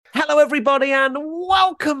Hello, everybody, and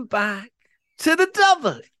welcome back to the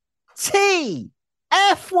WTF1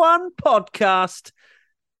 podcast.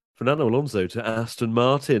 Fernando Alonso to Aston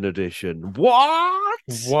Martin edition. What?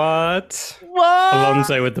 What? What?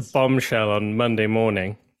 Alonso with the bombshell on Monday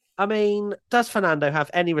morning. I mean, does Fernando have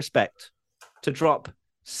any respect to drop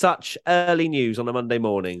such early news on a Monday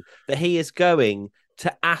morning that he is going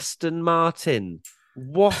to Aston Martin?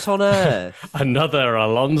 What on earth? Another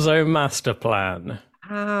Alonso master plan.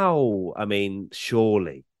 How? I mean,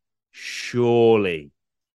 surely.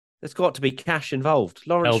 There's got to be cash involved.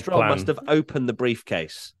 Lawrence Stroll must have opened the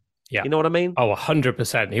briefcase. Yeah. You know what I mean? Oh,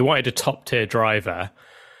 100%. He wanted a top-tier driver,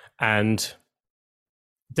 and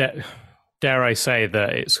dare I say that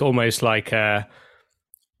it's almost like a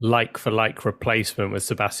like-for-like replacement with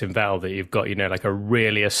Sebastian Vettel, that you've got, like a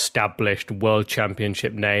really established world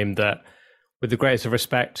championship name that, with the greatest of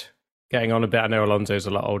respect, getting on a bit. I know Alonso's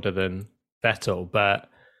a lot older than Vettel, but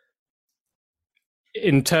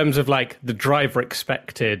in terms of like the driver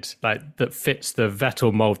expected, like that fits the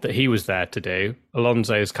Vettel mold that he was there to do,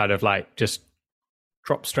 Alonso's kind of like just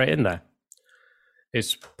dropped straight in there.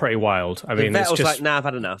 It's pretty wild. I mean, Vettel's it's just like, nah, I've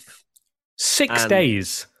had enough. 6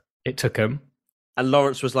 days it took him. And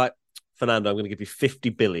Lawrence was like, Fernando, I'm going to give you 50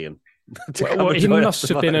 billion. Well, he must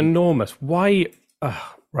have been enormous. Why?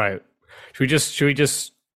 Right. Should we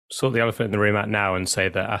just sort the elephant in the room out now and say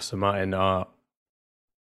that Aston Martin are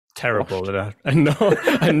terrible and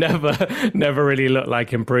never really looked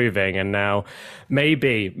like improving, and now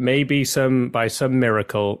maybe by some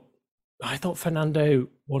miracle, I thought Fernando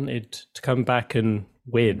wanted to come back and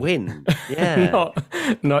win, yeah.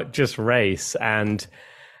 not just race. And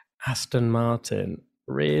Aston Martin,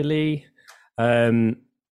 really, it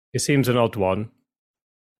seems an odd one.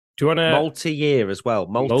 Do you want to multi-year as well?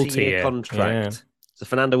 Multi-year contract. Yeah. So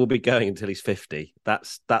Fernando will be going until he's 50.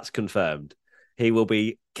 That's confirmed. He will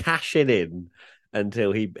be cashing in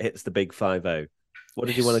until he hits the big 5-0. What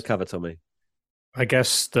did you want to cover, Tommy? I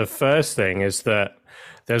guess the first thing is that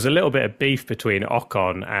there's a little bit of beef between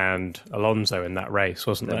Ocon and Alonso in that race,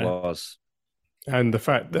 wasn't there? There was. And the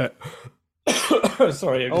fact that...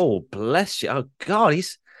 Sorry. Oh, bless you. Oh, God,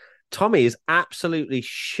 Tommy is absolutely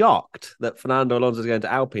shocked that Fernando Alonso is going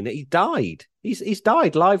to Alpine. He died. He's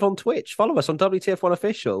died live on Twitch. Follow us on WTF1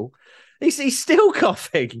 Official. He's still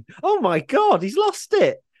coughing. Oh my God, he's lost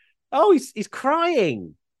it. Oh, he's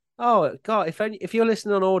crying. Oh God, if you're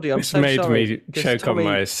listening on audio, I'm so sorry. This made me choke on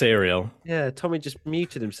my cereal. Yeah, Tommy just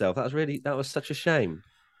muted himself. That was such a shame.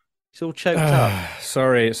 He's all choked up.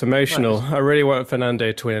 Sorry, it's emotional. I really want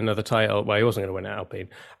Fernando to win another title. Well, he wasn't going to win at Alpine.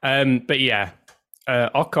 But yeah.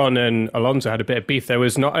 Ocon and Alonso had a bit of beef. There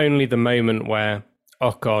was not only the moment where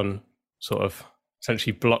Ocon sort of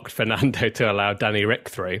essentially blocked Fernando to allow Danny Rick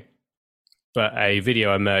through, but a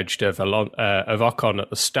video emerged of Ocon at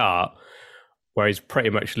the start where he's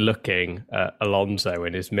pretty much looking at Alonso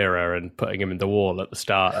in his mirror and putting him in the wall at the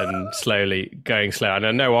start and slowly going slow. And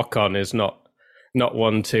I know Ocon is not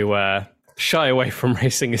one to shy away from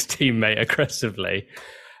racing his teammate aggressively,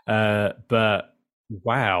 but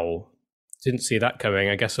wow. Didn't see that coming.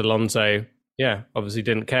 I guess Alonso, obviously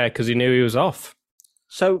didn't care because he knew he was off.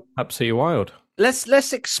 So absolutely wild.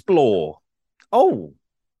 Let's explore. Oh,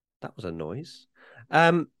 that was a noise.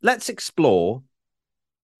 Let's explore.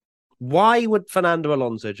 Why would Fernando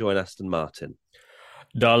Alonso join Aston Martin?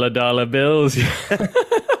 Dollar bills.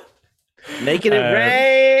 Making it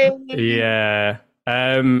rain. Yeah.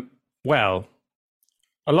 Well,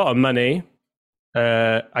 a lot of money.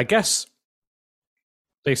 I guess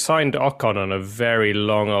they signed Ocon on a very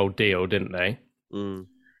long old deal, didn't they? Mm.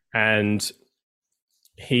 And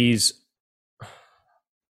he's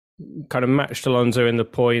kind of matched Alonso in the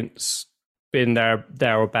points, been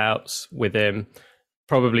thereabouts with him,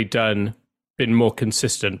 probably been more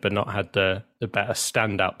consistent, but not had the better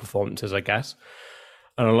standout performances, I guess.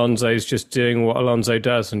 And Alonso's just doing what Alonso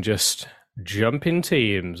does and just jumping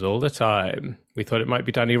teams all the time. We thought it might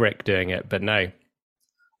be Danny Rick doing it, but no.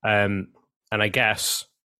 And I guess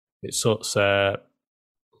it sorts, don't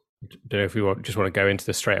know if we just want to go into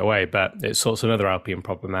this straight away, but it sorts another Alpine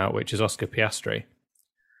problem out, which is Oscar Piastri.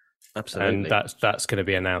 Absolutely. And that's going to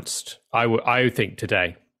be announced, I think,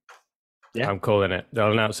 today. Yeah. I'm calling it.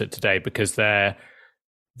 They'll announce it today because they're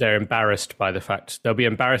embarrassed by the fact, they'll be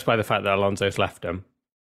embarrassed by the fact that Alonso's left them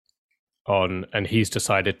and he's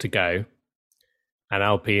decided to go. And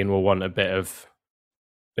Alpine will want a bit of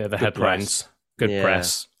the headlines, good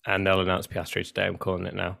press, and they'll announce Piastri today. I'm calling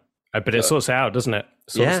it now. But it sorts it out, doesn't it?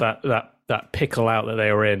 Sorts that pickle out that they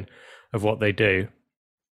were in of what they do.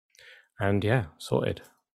 And sorted.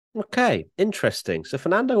 Okay, interesting. So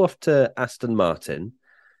Fernando off to Aston Martin.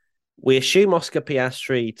 We assume Oscar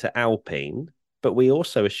Piastri to Alpine, but we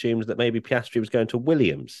also assumed that maybe Piastri was going to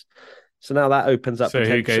Williams. So now that opens up So who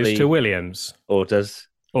potentially. goes to Williams? Or does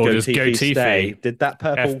Latifi stay? Did that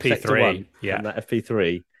purple sector one and that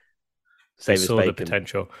FP3 save his saw bacon? The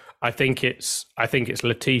potential. I think it's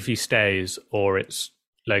Latifi stays or it's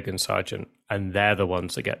Logan Sargent, and they're the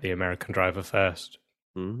ones that get the American driver first.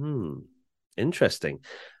 Interesting.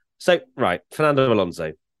 So, right, Fernando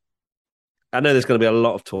Alonso. I know there's going to be a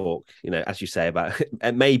lot of talk, as you say, about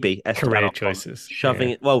maybe Esteban career Ocon choices shoving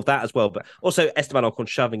it. Well, that as well, but also Esteban Ocon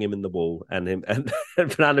shoving him in the wall and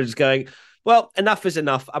Fernando just going, well, enough is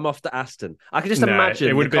enough. I'm off to Aston. I can just imagine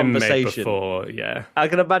it would have been made conversation. Before, yeah. I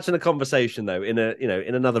can imagine a conversation though in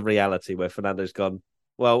another reality where Fernando's gone,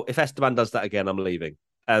 well, if Esteban does that again, I'm leaving.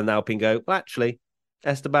 And Alpine go, well, actually,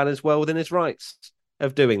 Esteban is well within his rights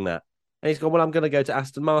of doing that. And he's gone, well, I'm going to go to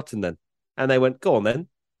Aston Martin then. And they went, go on then.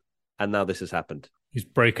 And now this has happened. He's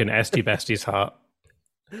broken Esty Bestie's heart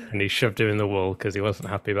and he shoved him in the wall because he wasn't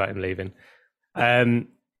happy about him leaving.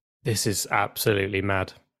 This is absolutely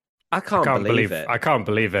mad. I can't believe it. I can't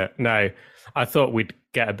believe it. No, I thought we'd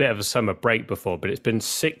get a bit of a summer break before, but it's been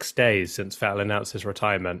 6 days since Vettel announced his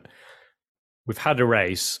retirement. We've had a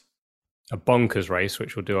race, a bonkers race,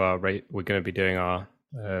 which we'll do we're going to be doing our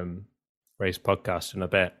race podcast in a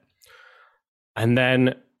bit. And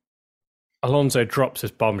then Alonso drops his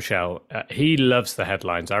bombshell. He loves the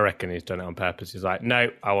headlines. I reckon he's done it on purpose. He's like, no,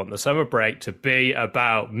 I want the summer break to be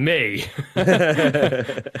about me.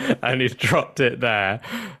 And he's dropped it there.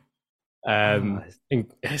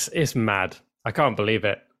 It's mad. I can't believe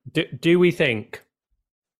it. Do we think,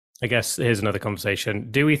 I guess here's another conversation.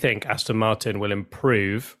 Do we think Aston Martin will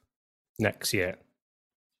improve next year?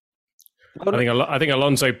 I think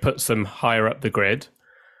Alonso puts them higher up the grid.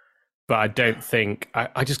 But I don't think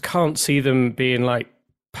I just can't see them being like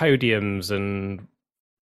podiums and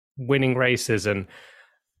winning races. And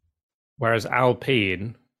whereas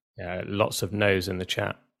Alpine, lots of no's in the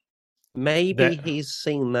chat. Maybe he's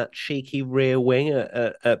seen that cheeky rear wing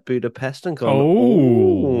at Budapest and gone,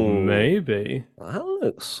 oh, maybe that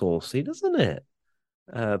looks saucy, doesn't it?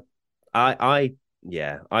 I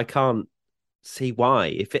can't see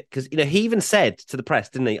why because he even said to the press,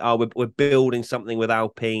 didn't he, we're building something with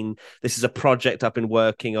Alpine, this is a project I've been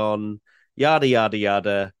working on, yada yada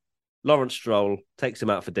yada. Lawrence Stroll takes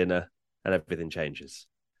him out for dinner and everything changes.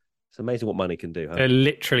 It's amazing what money can do, huh? They're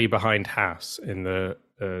literally behind Haas in the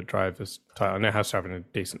drivers title. I know Haas are having a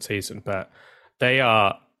decent season, but they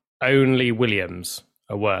are only Williams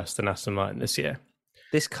are worse than Aston Martin this year.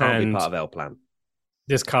 This can't be part of L Plan.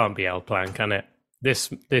 This can't be L Plan, can it?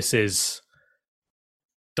 This is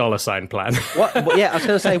 $sign plan. What? Yeah, I was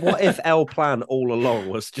going to say, what if L Plan all along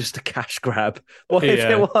was just a cash grab? What if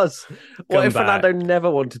it was? What if Fernando never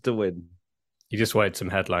wanted to win? He just wanted some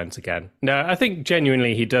headlines again. No, I think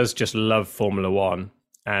genuinely he does just love Formula One.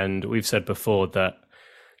 And we've said before that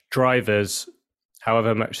drivers,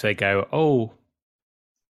 however much they go, oh,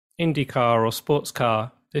 IndyCar or sports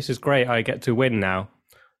car, this is great, I get to win now.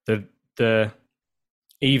 The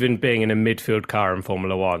even being in a midfield car in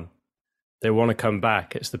Formula One, they want to come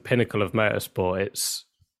back. It's the pinnacle of motorsport. It's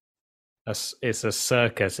a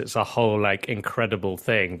circus. It's a whole incredible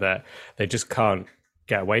thing that they just can't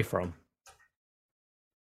get away from.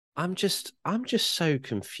 I'm just so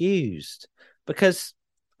confused because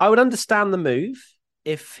I would understand the move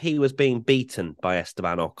if he was being beaten by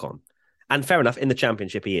Esteban Ocon. And fair enough, in the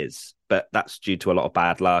championship he is, but that's due to a lot of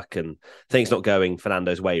bad luck and things not going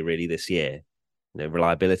Fernando's way really this year.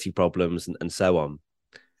 Reliability problems and so on.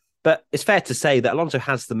 But it's fair to say that Alonso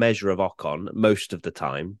has the measure of Ocon most of the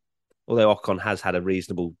time, although Ocon has had a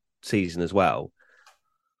reasonable season as well.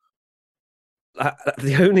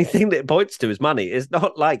 The only thing that it points to is money. It's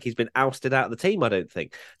not like he's been ousted out of the team, I don't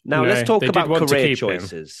think. Now, let's talk about career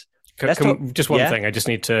choices. Just one thing. I just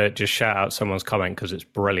need to just shout out someone's comment because it's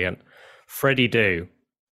brilliant. Freddie Do.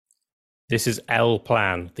 This is L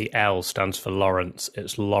Plan. The L stands for Lawrence.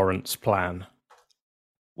 It's Lawrence Plan.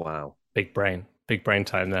 Wow. Big brain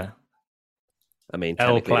time there. I mean,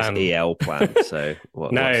 technically it's EL Plan. So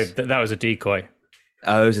no, that was a decoy.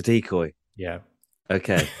 Oh, it was a decoy. Yeah.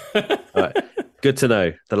 Okay. All right. Good to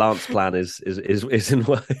know. The Lance Plan is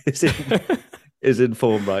in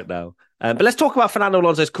form right now. But let's talk about Fernando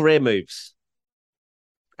Alonso's career moves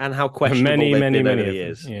and how questionable they've been over the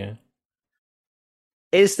years. Yeah.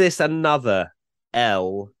 Is this another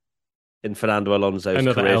L in Fernando Alonso's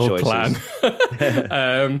career L choices? Plan.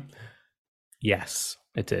 Yes,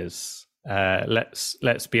 it is.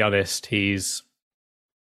 Let's be honest. If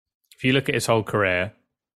you look at his whole career,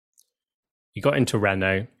 he got into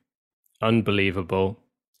Renault, unbelievable.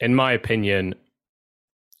 In my opinion,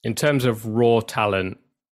 in terms of raw talent,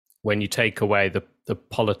 when you take away the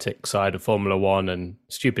politics side of Formula One and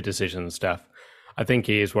stupid decisions and stuff, I think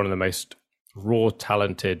he is one of the most raw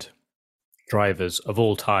talented drivers of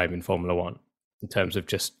all time in Formula One in terms of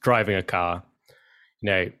just driving a car. You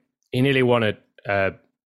know, he nearly won a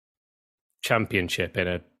championship in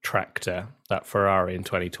a tractor, that Ferrari in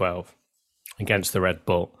 2012 against the Red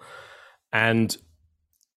Bull. And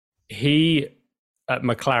he at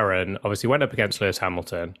McLaren obviously went up against Lewis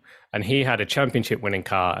Hamilton, and he had a championship winning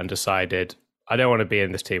car and decided, I don't want to be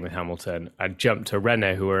in this team with Hamilton, and jumped to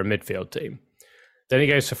Renault, who were a midfield team. Then he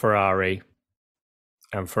goes to Ferrari,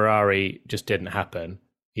 and Ferrari just didn't happen.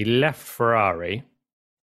 He left Ferrari,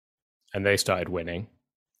 and they started winning.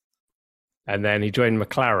 And then he joined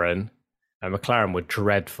McLaren, and McLaren were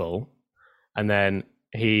dreadful. And then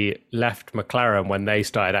he left McLaren when they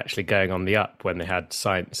started actually going on the up, when they had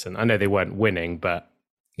Sainz. And I know they weren't winning, but,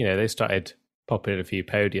 you know, they started popping in a few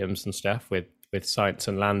podiums and stuff with Sainz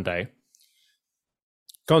and Lando.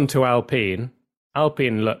 Gone to Alpine.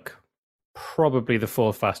 Alpine look probably the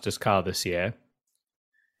fourth fastest car this year.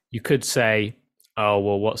 You could say, oh,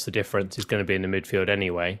 well, what's the difference? He's going to be in the midfield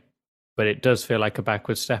anyway. But it does feel like a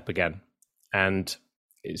backward step again. And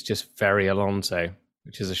it's just very Alonso,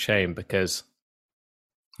 which is a shame, because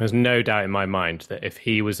there's no doubt in my mind that if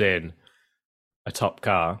he was in a top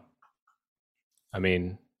car, I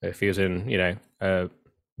mean, if he was in, you know, a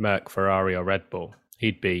Merc, Ferrari or Red Bull,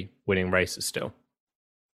 he'd be winning races still.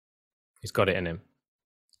 He's got it in him,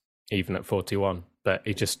 even at 41. But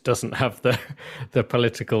he just doesn't have the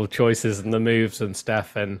political choices and the moves and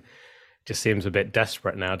stuff, and just seems a bit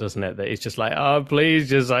desperate now, doesn't it? That he's just like, oh,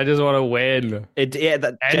 please, I just want to win.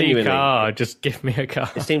 Any car, just give me a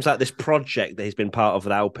car. It seems like this project that he's been part of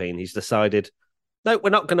with Alpine, he's decided, no,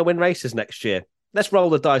 we're not going to win races next year. Let's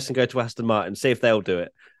roll the dice and go to Aston Martin, see if they'll do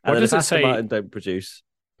it. And then if Aston Martin don't produce,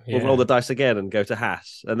 we'll roll the dice again and go to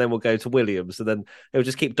Haas, and then we'll go to Williams, and then he'll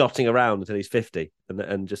just keep dotting around until he's 50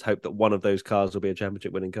 and just hope that one of those cars will be a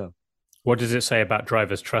championship winning car. What does it say about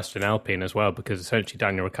drivers' trust in Alpine as well? Because essentially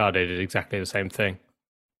Daniel Ricciardo did exactly the same thing.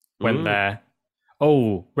 Went there,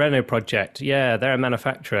 oh, Renault project, yeah, they're a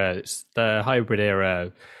manufacturer, it's the hybrid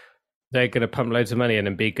era, they're going to pump loads of money in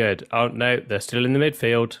and be good. Oh, no, they're still in the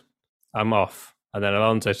midfield, I'm off. And then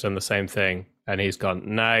Alonso's done the same thing, and he's gone,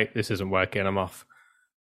 no, this isn't working, I'm off.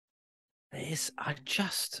 It's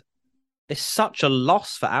such a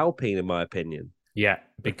loss for Alpine, in my opinion. Yeah,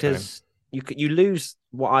 because you lose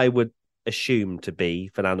what I would assume to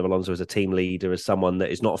be Fernando Alonso as a team leader, as someone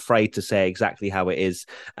that is not afraid to say exactly how it is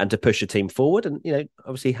and to push a team forward. And, you know,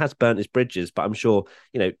 obviously he has burnt his bridges, but I'm sure,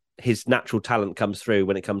 you know, his natural talent comes through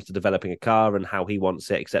when it comes to developing a car and how he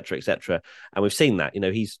wants it, etc., etc. And we've seen that, you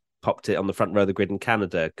know, he's popped it on the front row of the grid in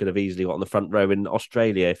Canada, could have easily got on the front row in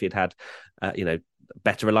Australia if he'd had, you know,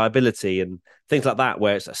 better reliability and things like that,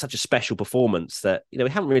 where it's such a special performance that, you know,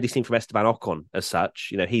 we haven't really seen from Esteban Ocon as such.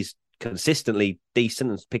 You know, he's consistently decent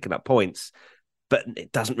and picking up points, but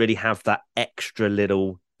it doesn't really have that extra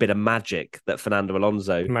little bit of magic that Fernando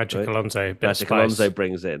Alonso Alonso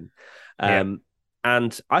brings in.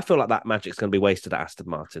 And I feel like that magic's going to be wasted at Aston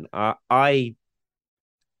Martin.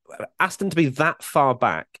 Aston to be that far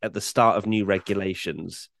back at the start of new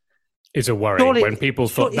regulations is a worry. When people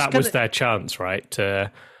thought that was their chance, right?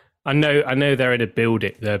 I know they're in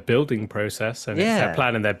the building process, and it's their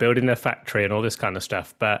plan, and they're building their factory and all this kind of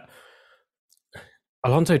stuff, but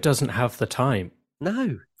Alonso doesn't have the time.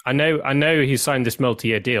 No. I know he signed this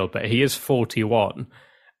multi-year deal, but he is 41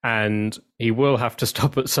 and he will have to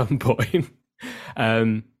stop at some point.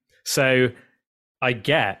 So I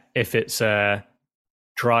get if it's a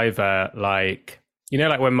driver like, you know,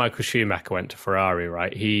 like when Michael Schumacher went to Ferrari,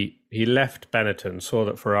 right? He left Benetton, saw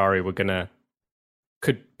that Ferrari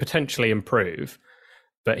could potentially improve,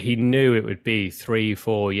 but he knew it would be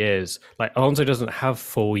 3-4 years. Like, Alonso doesn't have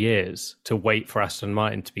 4 years to wait for Aston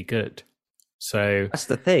Martin to be good. So that's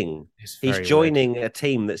the thing. He's joining a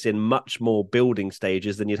team that's in much more building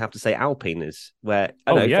stages than you'd have to say Alpine is. Where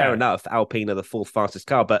fair enough, Alpine are the fourth fastest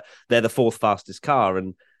car, but they're the fourth fastest car,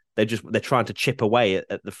 and they're trying to chip away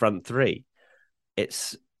at the front three.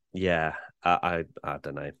 It's I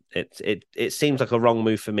don't know. It seems like a wrong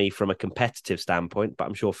move for me from a competitive standpoint, but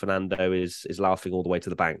I'm sure Fernando is laughing all the way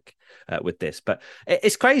to the bank with this. But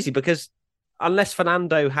it's crazy because unless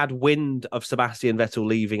Fernando had wind of Sebastian Vettel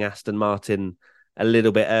leaving Aston Martin a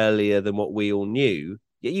little bit earlier than what we all knew,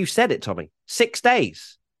 you said it, Tommy, 6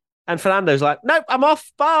 days, and Fernando's like, nope, I'm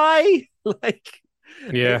off, bye.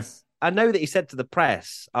 I know that he said to the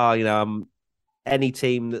press, I'm any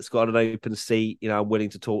team that's got an open seat, I'm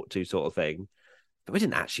willing to talk to, sort of thing. But we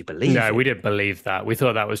didn't actually believe No, it. we didn't believe that. We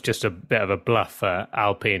thought that was just a bit of a bluff for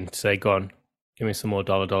Alpine to say, go on, give me some more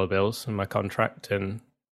dollar bills in my contract and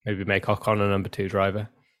maybe make Ocon a number 2 driver.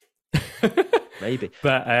 Maybe.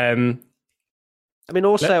 But I mean,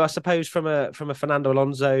 also, I suppose from a Fernando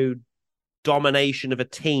Alonso domination of a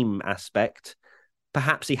team aspect,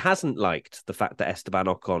 perhaps he hasn't liked the fact that Esteban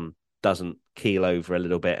Ocon doesn't keel over a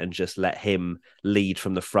little bit and just let him lead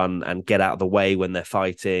from the front and get out of the way when they're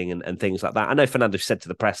fighting and things like that. I know Fernando said to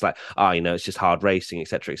the press, like, it's just hard racing,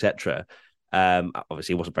 etc., etc.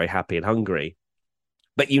 Obviously, he wasn't very happy in Hungary.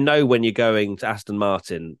 But when you're going to Aston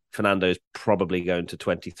Martin, Fernando's probably going to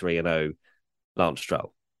 23-0 Lance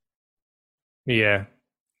Stroll. Yeah,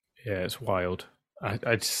 it's wild. I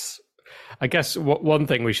guess one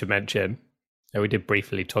thing we should mention, and we did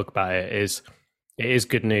briefly talk about it is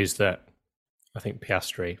good news that I think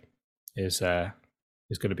Piastri is going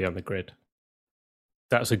to be on the grid.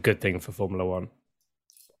 That's a good thing for Formula One.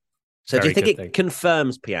 So do you think it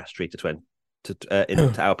confirms Piastri to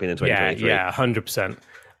Alpine in 2023? Yeah, 100%.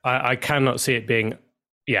 I cannot see it being.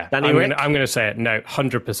 Yeah, I'm going to say it. No,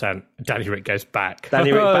 100%. Danny Rick goes back.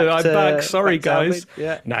 Danny Rick I'm back. Sorry, guys.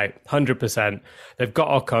 Yeah. No, 100%. They've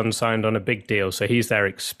got Ocon signed on a big deal, so he's their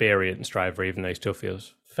experienced driver, even though he still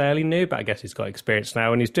feels fairly new. But I guess he's got experience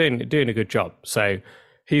now, and he's doing a good job. So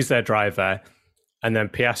he's their driver, and then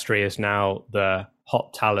Piastri is now the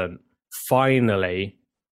hot talent. Finally,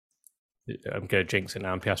 I'm going to jinx it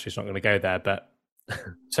now, and Piastri's not going to go there. But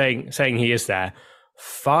saying he is there,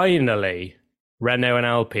 finally. Renault and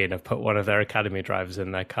Alpine have put one of their academy drivers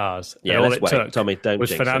in their cars. Yeah, all it took Tommy, don't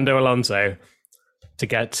was Fernando Alonso to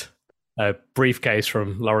get a briefcase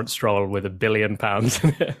from Lawrence Stroll with £1 billion in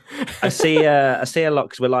it. I see a lot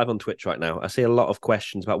because we're live on Twitch right now. I see a lot of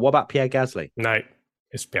questions about what about Pierre Gasly? No,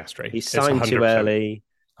 it's Piastri. He signed too early.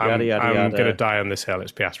 I'm going to die on this hill.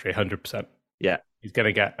 It's Piastri, 100%. Yeah, he's going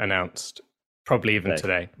to get announced probably even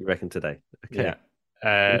today. You reckon today? Okay.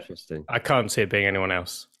 Yeah. Interesting. I can't see it being anyone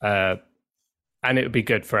else. And it would be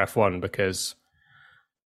good for F1 because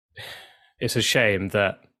it's a shame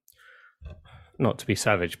that, not to be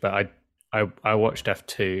savage, but I watched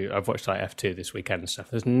F2. I've watched like F2 this weekend and stuff.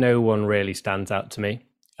 There's no one really stands out to me.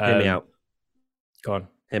 Hear me out. Go on.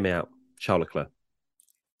 Hear me out. Charles Leclerc.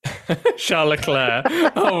 Charles Leclerc.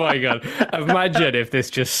 Oh my God. Imagine if this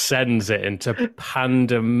just sends it into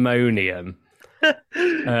pandemonium.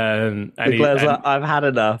 Leclerc's like, I've had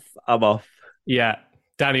enough. I'm off. Yeah.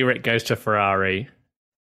 Danny Rick goes to Ferrari.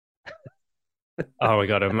 Oh my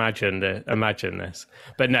God, imagine this.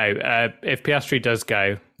 But no, if Piastri does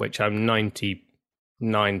go, which I'm 99%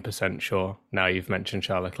 sure now you've mentioned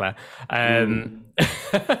Charles Leclerc,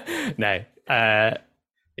 no,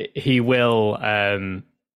 he will,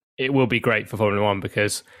 it will be great for Formula One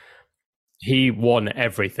because he won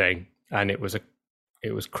everything and it was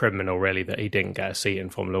criminal really that he didn't get a seat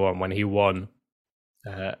in Formula One when he won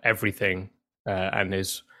everything. And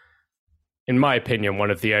is, in my opinion,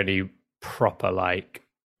 one of the only proper, like,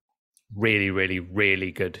 really, really,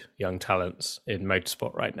 really good young talents in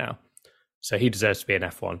motorsport right now. So he deserves to be an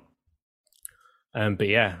F1. But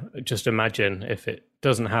yeah, just imagine if it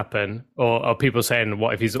doesn't happen, or are people saying,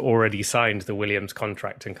 what if he's already signed the Williams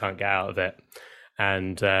contract and can't get out of it?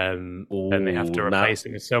 And then they have to replace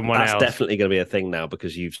him with someone else. That's definitely going to be a thing now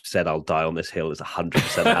because you've said I'll die on this hill. It's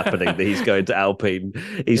 100% happening that he's going to Alpine.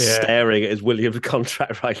 He's staring at his Williams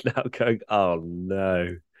contract right now going, oh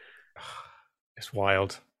no. It's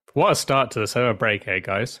wild. What a start to the summer break, eh,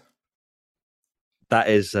 guys? That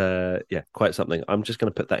is, quite something. I'm just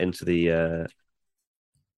going to put that into the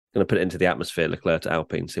atmosphere, Leclerc to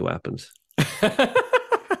Alpine, see what happens.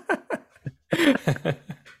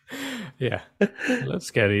 Yeah,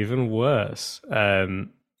 let's get even worse.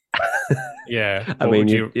 Yeah, I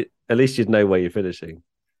mean, at least you'd know where you're finishing.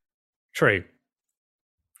 True.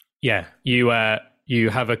 Yeah, you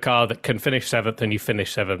have a car that can finish 7th and you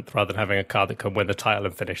finish 7th rather than having a car that can win the title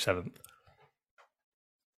and finish 7th.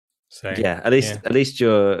 So yeah, at least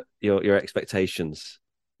your expectations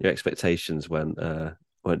weren't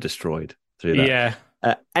destroyed through that. Yeah.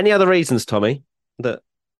 Any other reasons, Tommy, that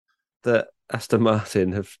Aston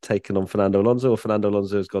Martin have taken on Fernando Alonso, or Fernando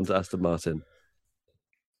Alonso has gone to Aston Martin?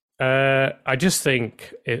 I just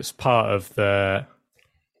think it's part of the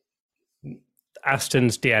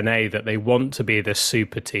Aston's DNA that they want to be this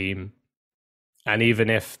super team, and even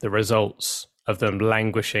if the results of them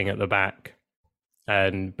languishing at the back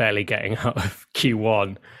and barely getting out of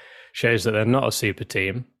Q1 shows that they're not a super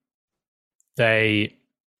team, it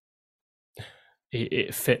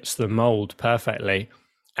fits the mold perfectly.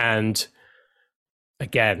 And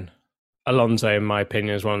again, Alonso, in my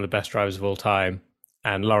opinion, is one of the best drivers of all time.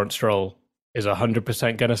 And Lawrence Stroll is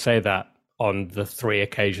 100% going to say that on the 3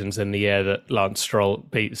 occasions in the year that Lance Stroll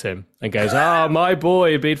beats him and goes, my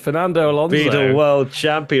boy beat Fernando Alonso. Beat a world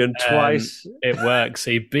champion twice. It works.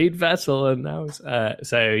 He beat Vettel and now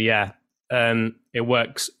it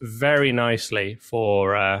works very nicely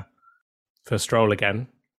for Stroll again.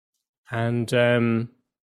 And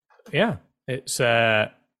it's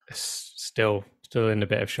still in a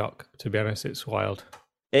bit of shock, to be honest. It's wild.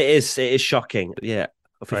 It is shocking. Yeah.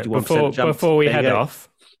 51% jump. Before we head off.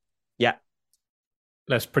 Yeah.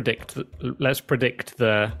 Let's predict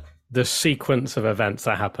the sequence of events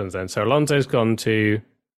that happens then. So Alonso's gone to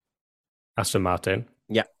Aston Martin.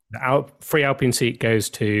 Yeah. The free Alpine seat goes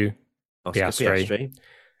to Oscar Piastri.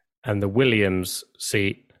 And the Williams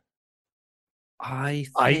seat, I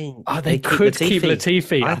think they could keep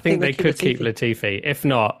Latifi. I think they could keep Latifi. If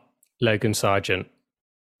not, Logan Sargent.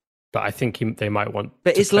 But I think they might want.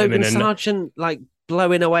 But is Logan Sargent like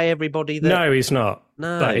blowing away everybody? No, he's not.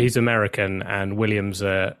 No, but he's American, and Williams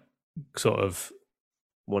are sort of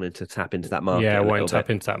wanting to tap into that market. Yeah, wanting to tap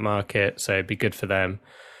into that market, so it'd be good for them.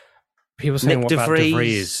 People saying, "What about De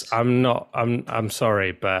Vries?" I'm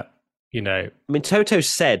sorry, but I mean, Toto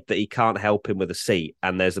said that he can't help him with a seat,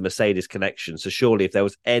 and there's a Mercedes connection. So surely, if there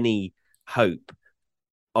was any hope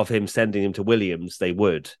of him sending him to Williams, they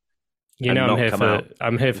would.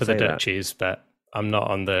 I'm here for the Dutchies, but I'm not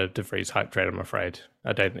on the De Vries hype train, I'm afraid.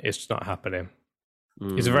 It's not happening.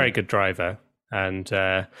 He's a very good driver, and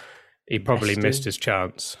he probably missed his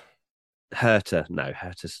chance. Herta, no.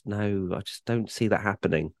 I just don't see that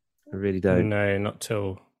happening. I really don't. No, not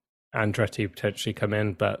till Andretti potentially come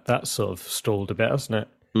in, but that's sort of stalled a bit, hasn't it?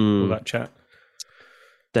 All that chat.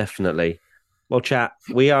 Definitely. Well, chat,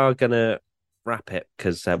 we are going to wrap it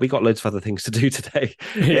because we got loads of other things to do today.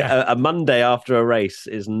 Yeah. A Monday after a race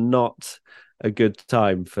is not a good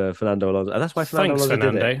time for Fernando Alonso. And that's why Fernando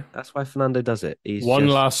did it. That's why Fernando does it. He's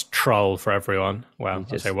last troll for everyone. Well,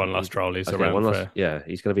 I say one last troll. He's around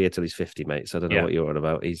he's going to be here till he's 50, mate. So I don't know what you're on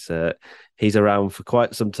about. He's around for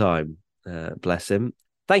quite some time. Bless him.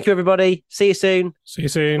 Thank you, everybody. See you soon. See you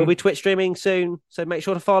soon. We'll be Twitch streaming soon. So make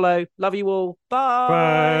sure to follow. Love you all. Bye.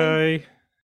 Bye.